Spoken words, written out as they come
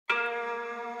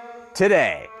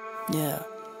Today, Yeah.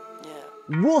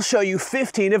 we'll show you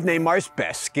 15 of Neymar's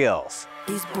best skills.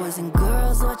 These boys and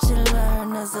girls, what you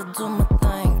learn as I do my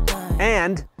thing.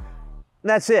 And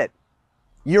that's it.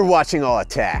 You're watching All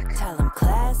Attack. Tell 'em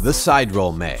class. The side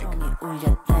roll Meg. Show me who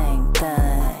you think.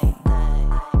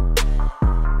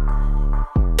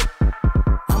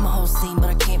 I'm a whole scene, but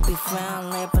I can't be found.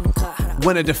 Lamp in the cut.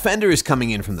 When a defender is coming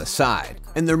in from the side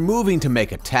and they're moving to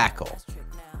make a tackle,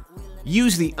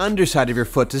 use the underside of your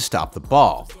foot to stop the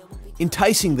ball,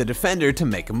 enticing the defender to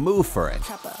make a move for it.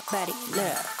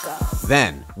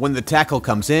 Then, when the tackle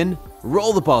comes in,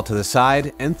 roll the ball to the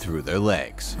side and through their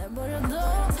legs,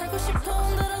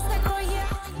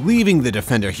 leaving the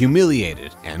defender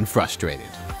humiliated and frustrated.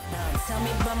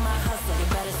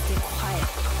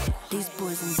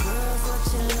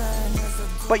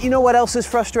 But you know what else is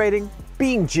frustrating?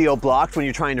 Being geo-blocked when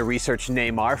you're trying to research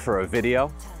Neymar for a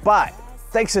video. But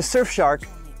thanks to Surfshark,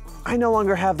 I no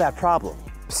longer have that problem.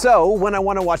 So when I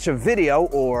want to watch a video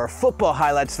or football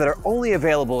highlights that are only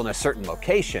available in a certain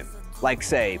location, like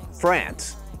say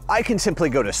France, I can simply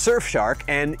go to Surfshark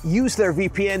and use their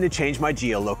VPN to change my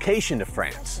geolocation to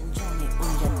France.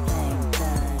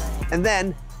 And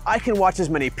then I can watch as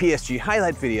many PSG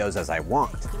highlight videos as I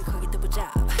want.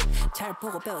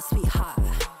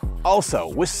 Also,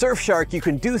 with Surfshark, you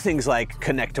can do things like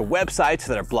connect to websites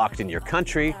that are blocked in your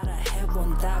country,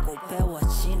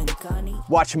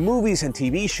 watch movies and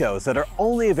TV shows that are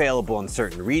only available in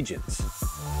certain regions,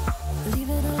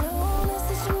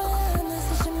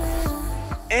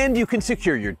 and you can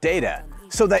secure your data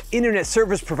so that internet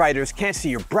service providers can't see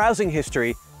your browsing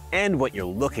history and what you're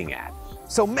looking at.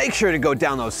 So make sure to go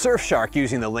download Surfshark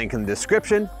using the link in the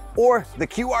description or the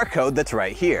QR code that's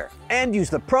right here. And use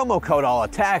the promo code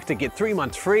ALLATTACK to get 3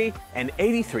 months free and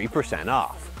 83%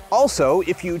 off. Also,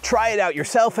 if you try it out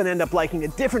yourself and end up liking a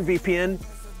different VPN,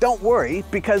 don't worry,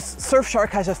 because Surfshark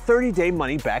has a 30-day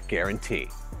money-back guarantee.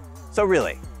 So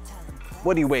really,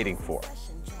 what are you waiting for?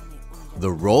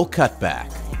 The roll cutback.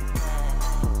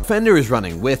 Defender is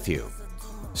running with you.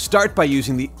 Start by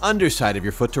using the underside of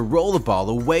your foot to roll the ball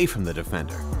away from the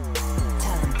defender.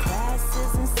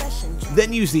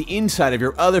 Then use the inside of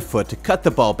your other foot to cut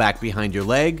the ball back behind your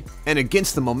leg and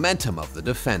against the momentum of the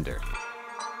defender.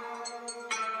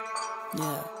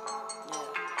 Yeah.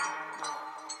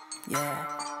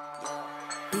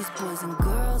 These boys and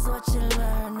girls, what you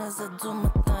learn as I do my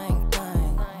thing.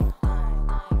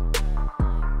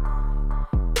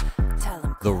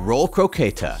 The roll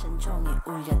croqueta. Show me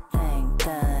who you think.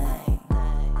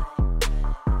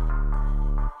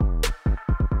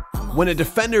 When a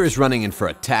defender is running in for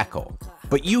a tackle,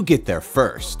 but you get there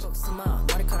first,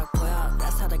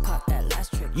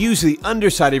 use the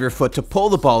underside of your foot to pull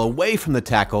the ball away from the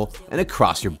tackle and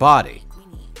across your body.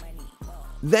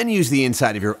 Then use the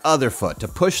inside of your other foot to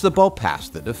push the ball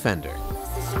past the defender.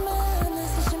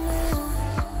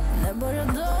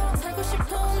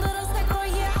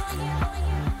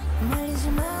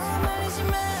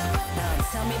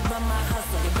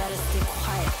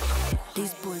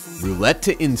 Roulette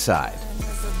to inside.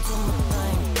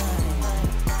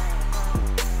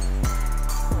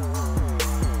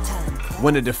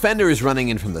 When a defender is running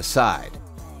in from the side,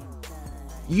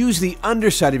 use the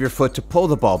underside of your foot to pull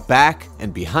the ball back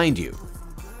and behind you.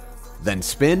 Then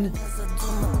spin,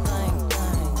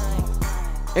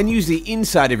 and use the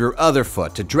inside of your other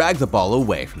foot to drag the ball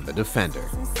away from the defender.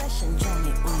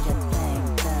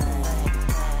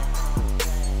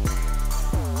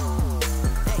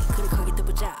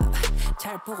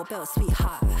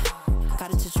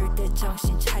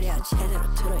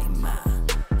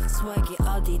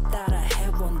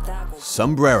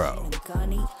 Sombrero.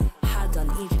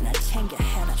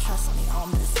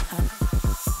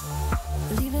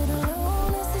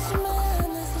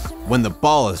 When the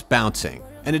ball is bouncing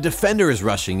and a defender is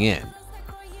rushing in,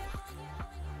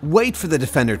 wait for the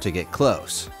defender to get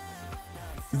close.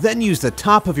 Then use the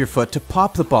top of your foot to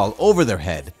pop the ball over their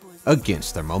head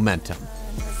against their momentum.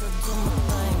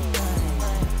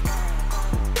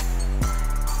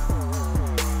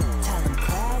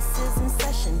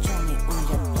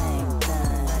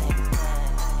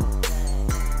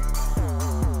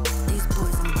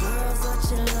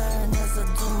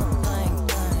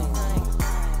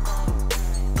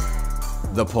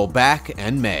 The pull back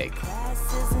and Meg.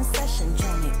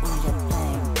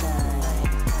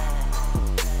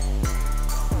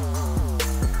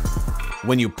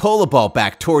 When you pull the ball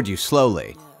back toward you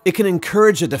slowly, it can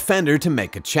encourage a defender to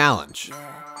make a challenge.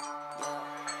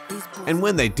 And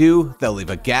when they do, they'll leave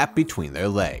a gap between their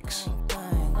legs.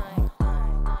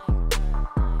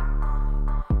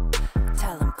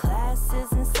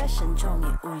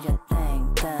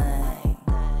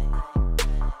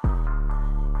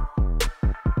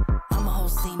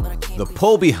 the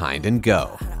pull behind and go.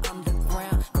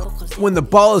 When the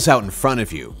ball is out in front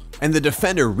of you and the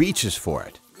defender reaches for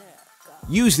it,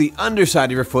 use the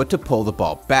underside of your foot to pull the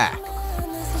ball back.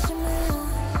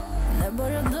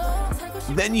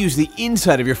 Then use the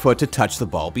inside of your foot to touch the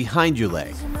ball behind your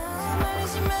leg.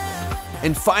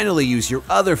 And finally use your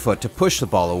other foot to push the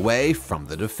ball away from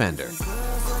the defender.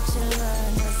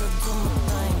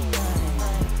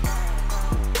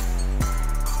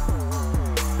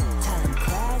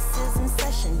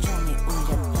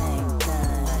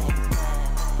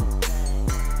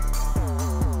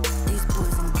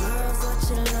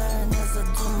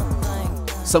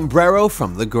 Sombrero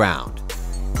from the ground.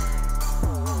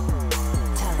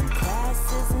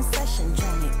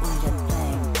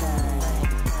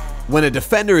 When a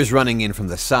defender is running in from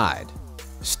the side,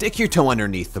 stick your toe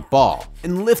underneath the ball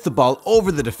and lift the ball over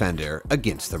the defender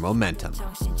against their momentum.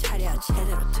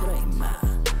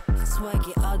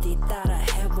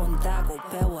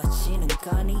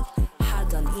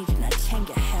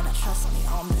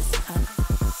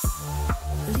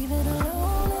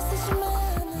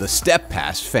 The step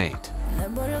pass feint.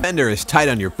 Defender is tight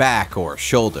on your back or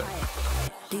shoulder.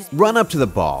 Run up to the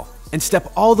ball and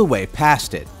step all the way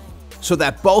past it, so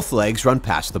that both legs run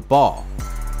past the ball.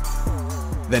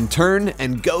 Then turn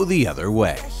and go the other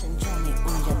way.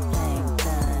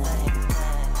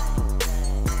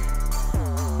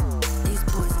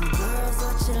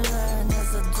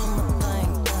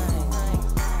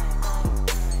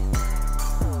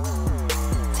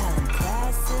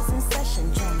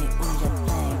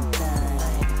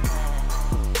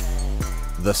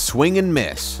 The swing and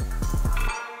miss.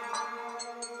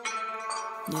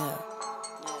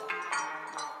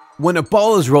 When a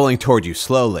ball is rolling toward you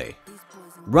slowly,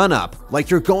 run up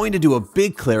like you're going to do a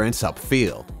big clearance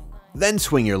upfield. Then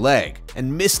swing your leg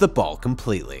and miss the ball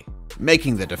completely,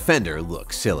 making the defender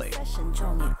look silly.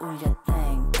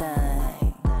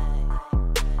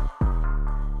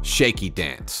 Shaky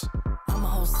dance.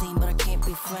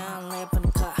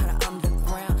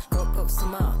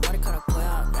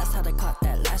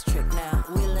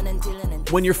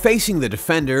 When you're facing the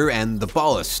defender and the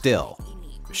ball is still,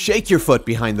 shake your foot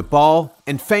behind the ball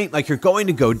and feint like you're going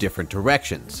to go different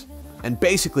directions, and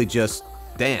basically just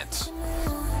dance.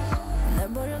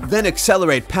 Then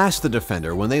accelerate past the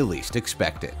defender when they least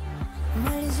expect it.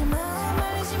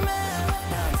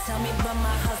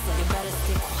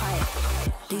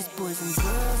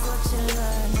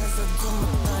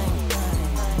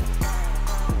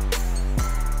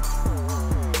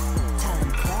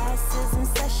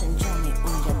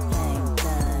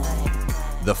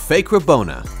 The fake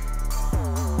Rabona.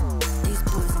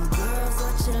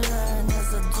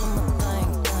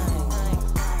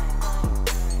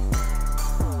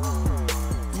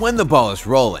 When the ball is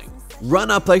rolling,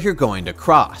 run up like you're going to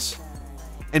cross,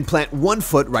 and plant one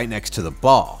foot right next to the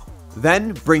ball.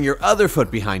 Then bring your other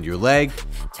foot behind your leg,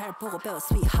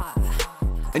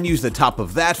 and use the top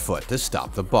of that foot to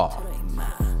stop the ball.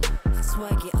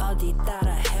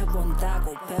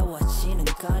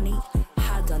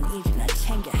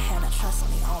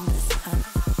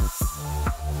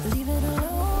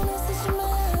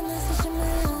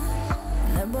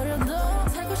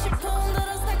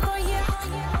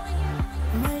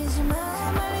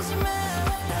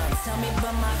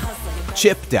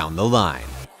 Chip down the line.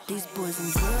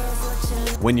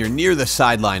 When you're near the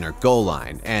sideline or goal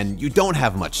line and you don't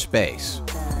have much space,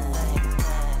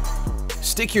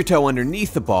 stick your toe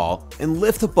underneath the ball and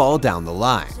lift the ball down the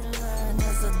line.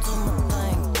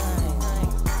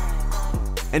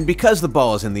 And because the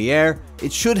ball is in the air,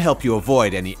 it should help you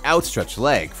avoid any outstretched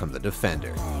leg from the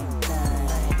defender.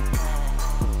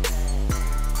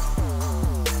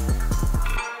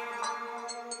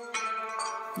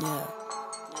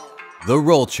 The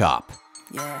roll chop.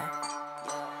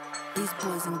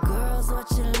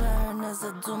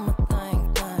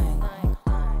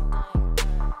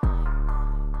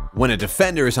 When a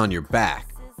defender is on your back,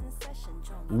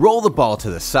 roll the ball to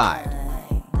the side,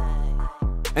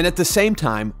 and at the same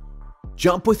time,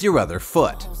 jump with your other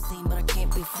foot.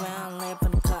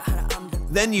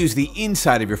 Then use the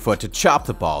inside of your foot to chop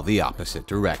the ball the opposite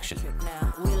direction.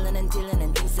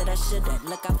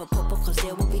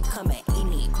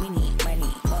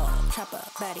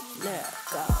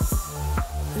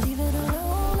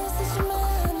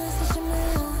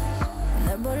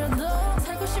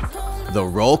 The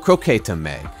roll croqueta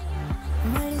meg.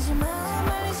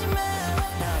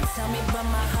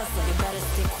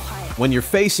 When you're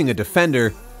facing a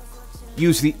defender,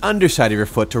 use the underside of your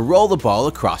foot to roll the ball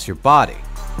across your body.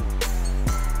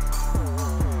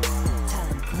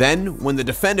 Then, when the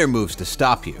defender moves to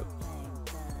stop you,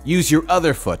 Use your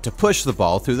other foot to push the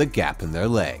ball through the gap in their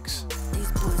legs.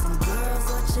 These boys and girls,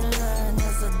 what you learn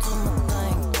as I do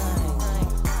my thing.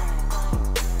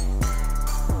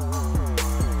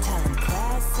 Talent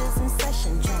classes in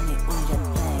session, journey on your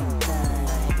thing.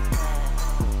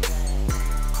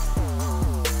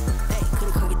 Hey,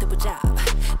 그래 거기 뜨보자.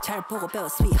 잘 보고 배워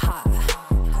sweetheart.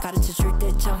 가르쳐줄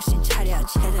때 정신 차려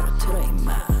제대로 들어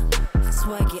임마.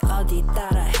 swag이 어디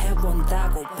따라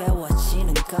해본다고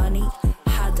배워지는 거니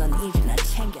하던 일이나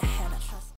챙겨 해.